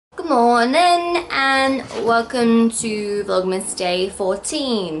morning and welcome to Vlogmas Day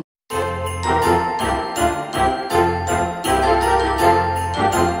 14.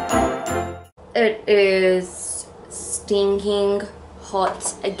 It is stinking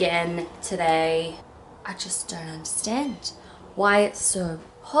hot again today. I just don't understand why it's so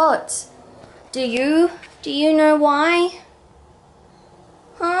hot. Do you know why?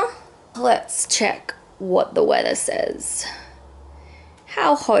 Huh? Let's check what the weather says.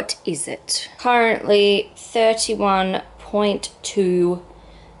 How hot is it? Currently 31.2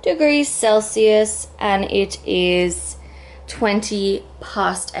 degrees Celsius and it is 20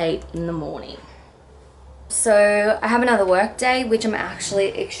 past 8 in the morning. So I have another work day, which I'm actually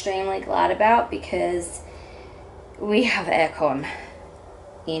extremely glad about because we have aircon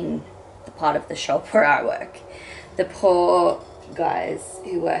in the part of the shop where I work. The poor guys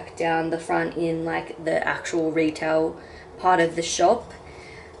who work down the front in like the actual retail part of the shop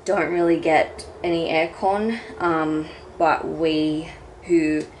don't really get any aircon, but we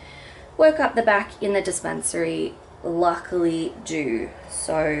who work up the back in the dispensary luckily do.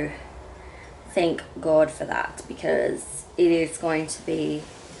 So thank God for that, because it is going to be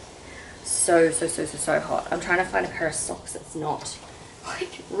so hot. I'm trying to find a pair of socks that's not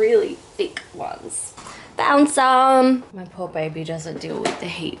like really thick ones. Found some. My poor baby doesn't deal with the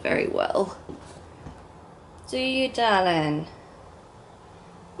heat very well. Do you, darling?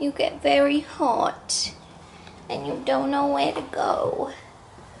 You get very hot and you don't know where to go.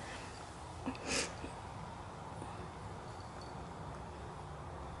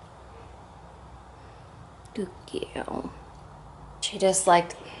 Good girl. She just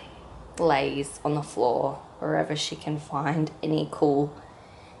like lays on the floor wherever she can find any cool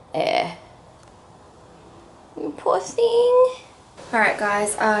air. You poor thing. Alright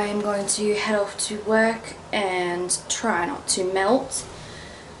guys, I'm going to head off to work and try not to melt.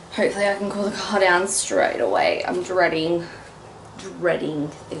 Hopefully I can cool the car down straight away. I'm dreading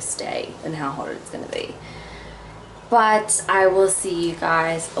this day and how hot it's going to be. But I will see you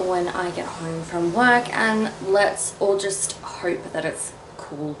guys when I get home from work, and let's all just hope that it's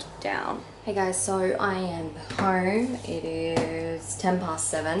cooled down. Hey guys, so I am home. It is 10 past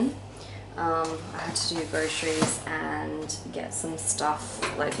 7. I had to do groceries and get some stuff,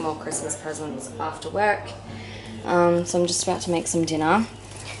 like more Christmas presents after work. So I'm just about to make some dinner.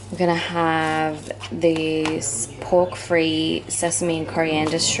 I'm gonna have these pork-free sesame and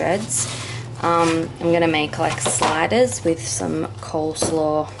coriander shreds. I'm gonna make like sliders with some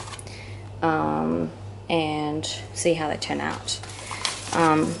coleslaw and see how they turn out.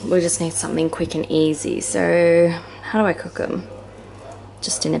 We just need something quick and easy. So how do I cook them?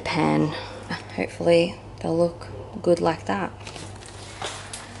 Just in a pan. Hopefully they'll look good like that.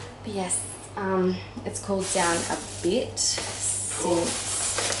 But yes, it's cooled down a bit since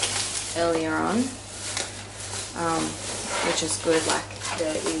earlier on, which is good. Like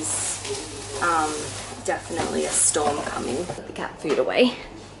there is definitely a storm coming. Put the cat food away.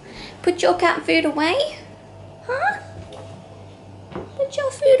 Put your cat food away? Huh? Put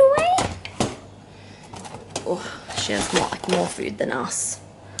your food away? Oh, she has more food than us.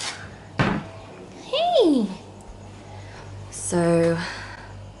 Hey! So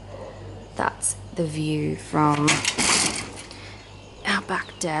that's the view from our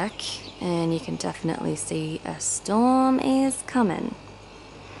back deck, and you can definitely see a storm is coming.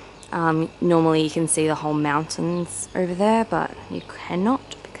 Normally you can see the whole mountains over there, but you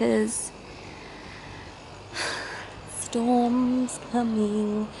cannot because storms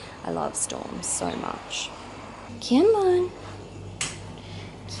coming. I love storms so much. Come on.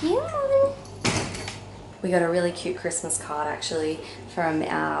 Come on. We got a really cute Christmas card actually from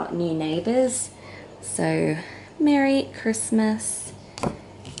our new neighbours. So, Merry Christmas.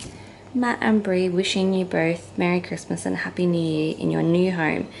 Matt and Bree wishing you both Merry Christmas and Happy New Year in your new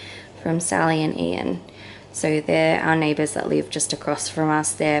home, from Sally and Ian. So they're our neighbours that live just across from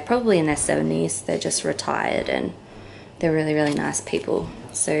us. They're probably in their 70s. They're just retired and they're really nice people.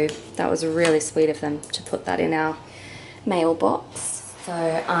 So that was really sweet of them to put that in our mailbox. So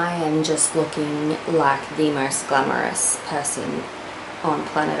I am just looking like the most glamorous person on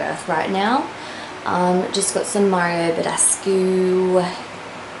planet Earth right now. Just got some Mario Badescu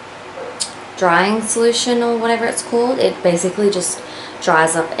drying solution or whatever it's called. It basically just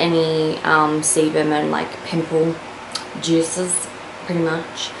dries up any sebum and like pimple juices pretty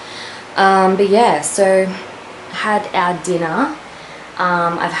much. But yeah, so had our dinner.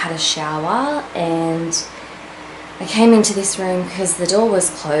 I've had a shower and I came into this room because the door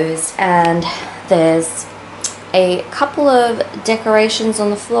was closed and there's a couple of decorations on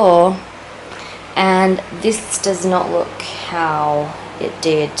the floor, and this does not look how it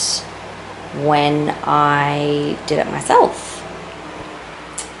did when I did it myself.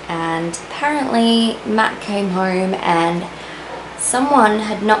 And apparently Matt came home and someone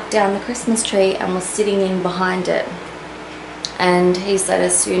had knocked down the Christmas tree and was sitting in behind it. And he said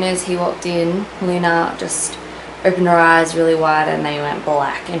as soon as he walked in, Luna just opened her eyes really wide and they went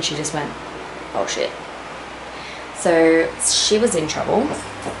black, and she just went, oh shit. So she was in trouble.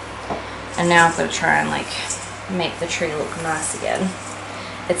 And now I've got to try and like make the tree look nice again.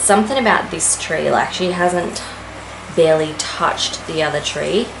 It's something about this tree, like she hasn't barely touched the other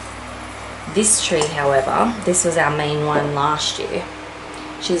tree. This tree, however, this was our main one last year.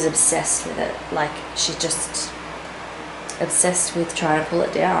 She's obsessed with it. Like, she's just obsessed with trying to pull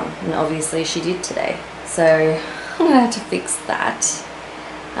it down. And obviously she did today. So I'm going to have to fix that.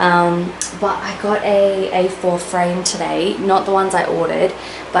 But I got a A4 frame today. Not the ones I ordered,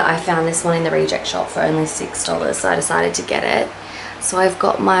 but I found this one in the reject shop for only $6. So I decided to get it. So I've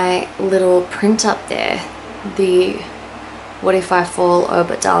got my little print up there. The what if I fall, oh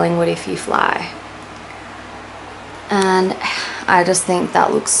but darling, what if you fly? And I just think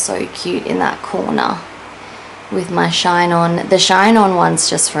that looks so cute in that corner with my shine on. The shine on one's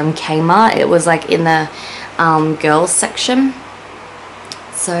just from Kmart. It was like in the girls section.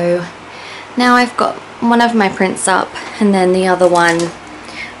 So now I've got one of my prints up, and then the other one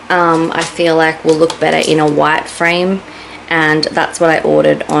I feel like will look better in a white frame, and that's what I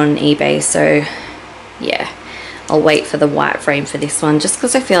ordered on eBay. So yeah, I'll wait for the white frame for this one, just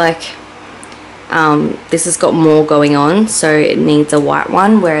because I feel like this has got more going on, so it needs a white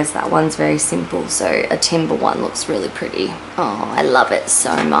one, whereas that one's very simple. So a timber one looks really pretty. Oh, I love it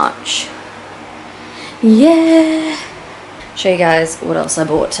so much. Yeah. Show you guys what else I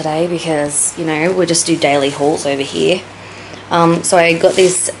bought today, because you know we just do daily hauls over here. So I got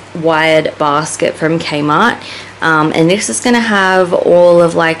this wired basket from Kmart, and this is gonna have all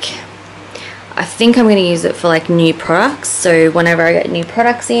of like, I think I'm gonna use it for like new products. So whenever I get new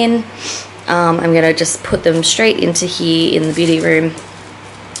products in, I'm gonna just put them straight into here in the beauty room,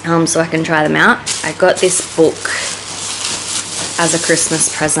 so I can try them out. I got this book as a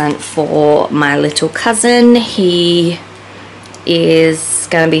Christmas present for my little cousin. He is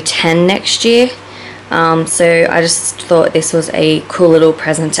going to be 10 next year, so I just thought this was a cool little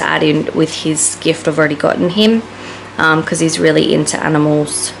present to add in with his gift I've already gotten him, because he's really into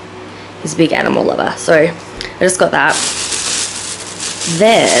animals. He's a big animal lover, so I just got that.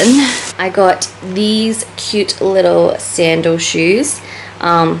 Then I got these cute little sandal shoes.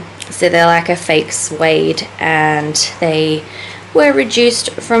 So they're like a fake suede, and they were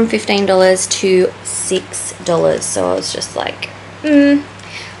reduced from $15 to $6. So I was just like, I'm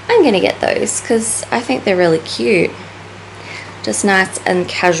gonna get those because I think they're really cute. Just nice and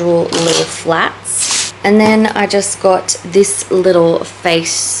casual little flats. And then I just got this little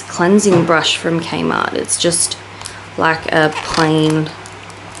face cleansing brush from Kmart. It's just like a plain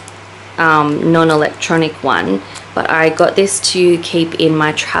non-electronic one, but I got this to keep in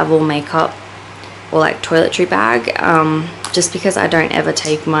my travel makeup or like toiletry bag, just because I don't ever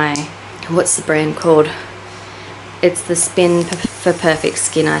take my, what's the brand called? It's the Spin for Perfect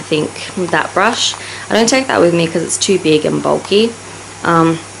Skin, I think, that brush. I don't take that with me because it's too big and bulky.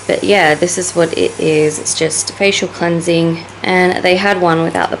 But yeah, this is what it is. It's just facial cleansing, and they had one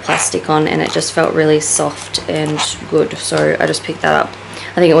without the plastic on, and it just felt really soft and good, so I just picked that up.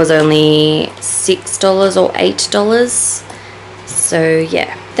 I think it was only $6 or $8. So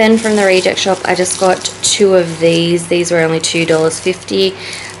yeah. Then from the reject shop I just got two of these. These were only $2.50.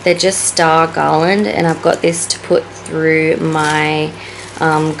 They're just star garland, and I've got this to put through my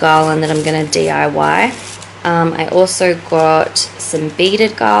garland that I'm going to DIY. I also got some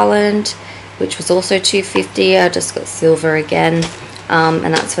beaded garland, which was also $2.50. I just got silver again.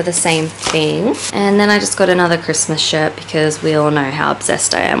 And that's for the same thing. And then I just got another Christmas shirt, because we all know how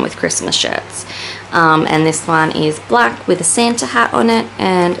obsessed I am with Christmas shirts. And this one is black with a Santa hat on it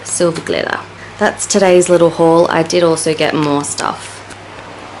and silver glitter. That's today's little haul. I did also get more stuff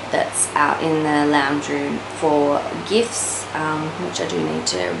that's out in the lounge room for gifts, which I do need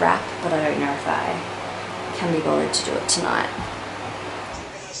to wrap, but I don't know if I can be bothered to do it tonight.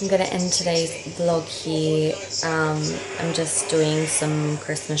 I'm going to end today's vlog here. I'm just doing some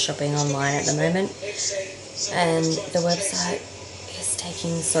Christmas shopping online at the moment, and the website is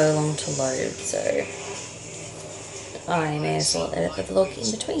taking so long to load, so I may as well edit the vlog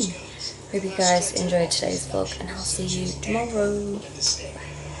in between. Hope you guys enjoyed today's vlog, and I'll see you tomorrow.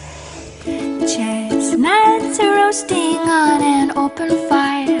 Chestnuts are roasting on an open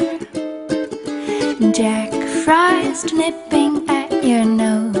fire. Jack frost nipping at your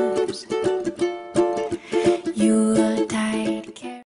nose.